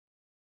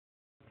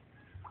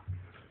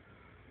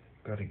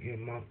Gotta get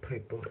my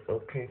paper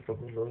up, can't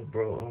fuck with little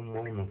bro. I'm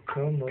on a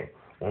come up,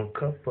 one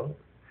cup up.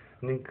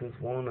 Niggas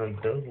want a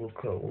double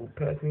cup, well,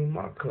 pass me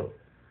my cup.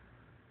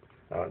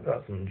 I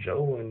got some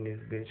Joe in this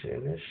bitch,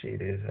 and this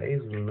shit is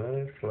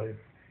hazelnut flavor.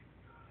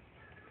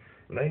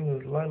 They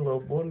was like, little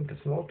boy, need to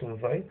smoke them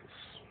vapors.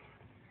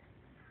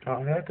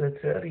 I had to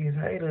tell these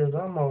haters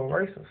I'm a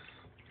racist.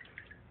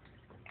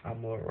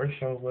 I'm a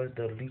erase your words,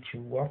 delete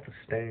you off the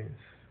stands.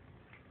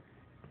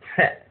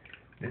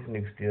 This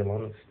nigga still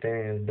on the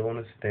stands, doing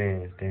the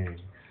stands thing.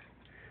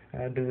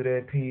 I do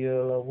that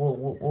PL,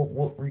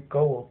 what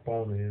Rico up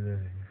on his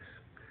ass.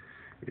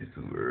 It's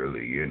too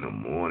early in the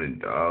morning,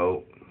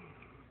 dog.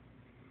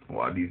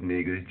 Why these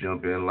niggas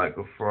jump in like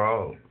a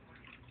frog?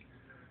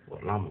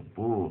 Well, I'm a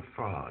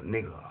bullfrog,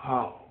 nigga,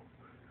 hog.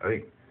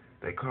 Hey,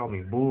 they call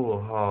me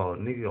bull hog,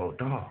 nigga, oh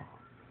dog.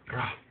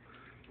 Rah,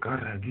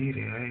 gotta get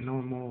it, ain't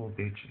no more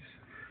bitches.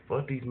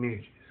 Fuck these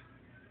midgets.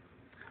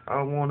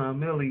 I want a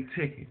milli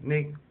ticket,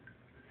 nigga.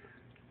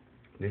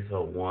 This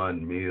a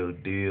 1 meal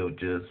deal,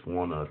 just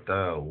want a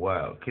thou.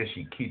 Wow, can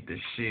she keep the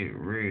shit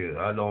real?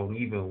 I don't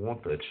even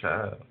want the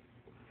child.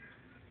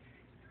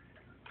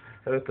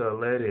 Have to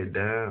let it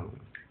down.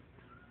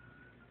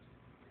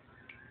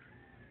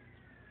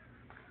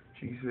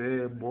 She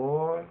said,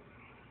 boy,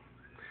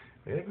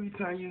 every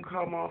time you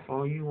call my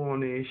phone, you on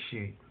that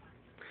shit.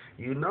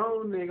 You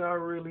know, nigga, I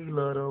really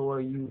love the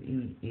way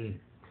you eat.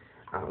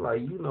 I'm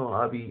like, you know,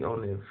 I be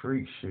on that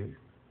freak shit.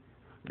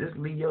 This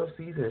Leo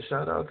season,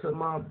 shout out to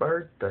my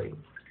birthday.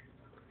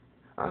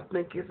 I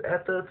think it's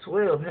after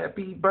 12.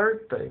 Happy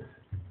birthday.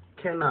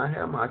 Can I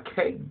have my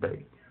cake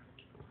baked?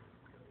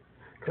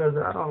 Cause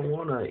I don't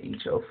wanna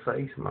eat your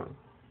face, man.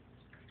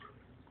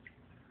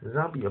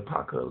 Zombie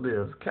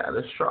apocalypse,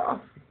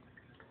 catastrophic.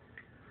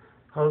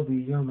 Hoes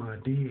be on my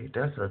dick,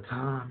 that's a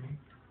timing.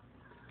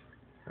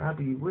 I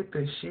be with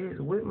the shit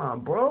with my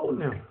bro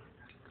now.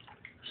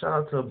 Shout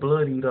out to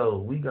Bloody though,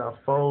 we got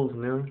foes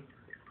now.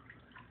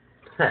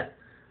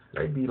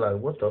 They be like,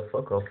 what the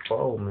fuck a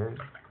foe, man?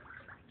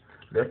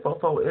 That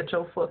fofo at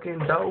your fucking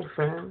door,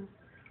 fam.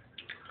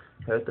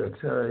 Had to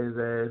tell his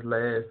ass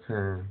last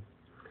time.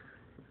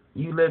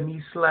 You let me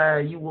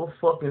slide, you a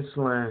fucking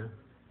slime.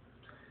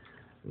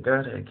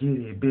 Gotta get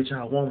it, bitch,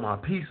 I want my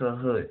Pizza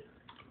Hut.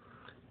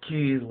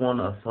 Kids want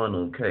a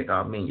funnel cake,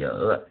 I mean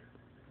your ut.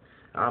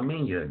 I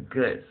mean your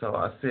gut, so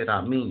I said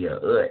I mean your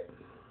ut.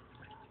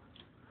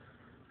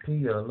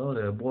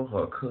 PLO, that boy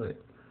her cut.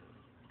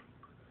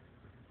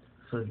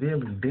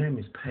 Severely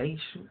damaged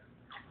patient.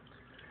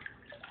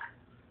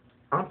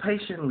 I'm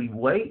patiently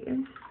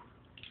waiting.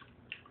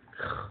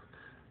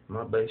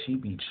 My bae, she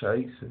be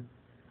chasing.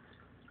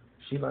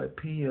 She like,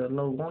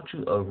 PLO, won't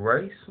you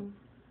erase him?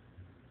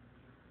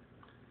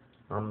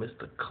 I'm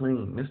Mr.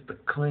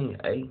 Clean,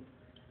 ayy.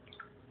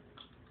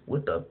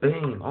 With the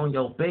beam, on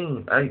your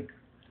beam, ayy.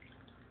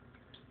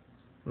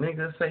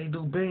 Niggas say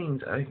do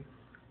beans, ayy.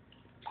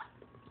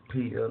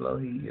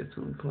 PLO, he is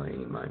too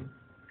clean, man.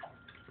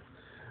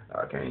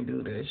 I can't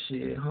do that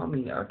shit,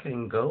 homie. I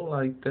can't go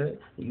like that.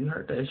 You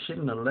heard that shit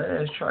in the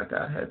last track,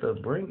 I had to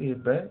bring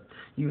it back.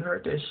 You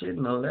heard that shit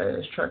in the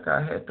last track,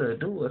 I had to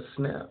do a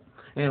snap.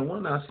 And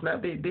when I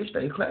snap it, bitch,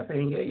 they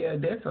clapping. Yeah,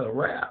 that's a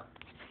rap.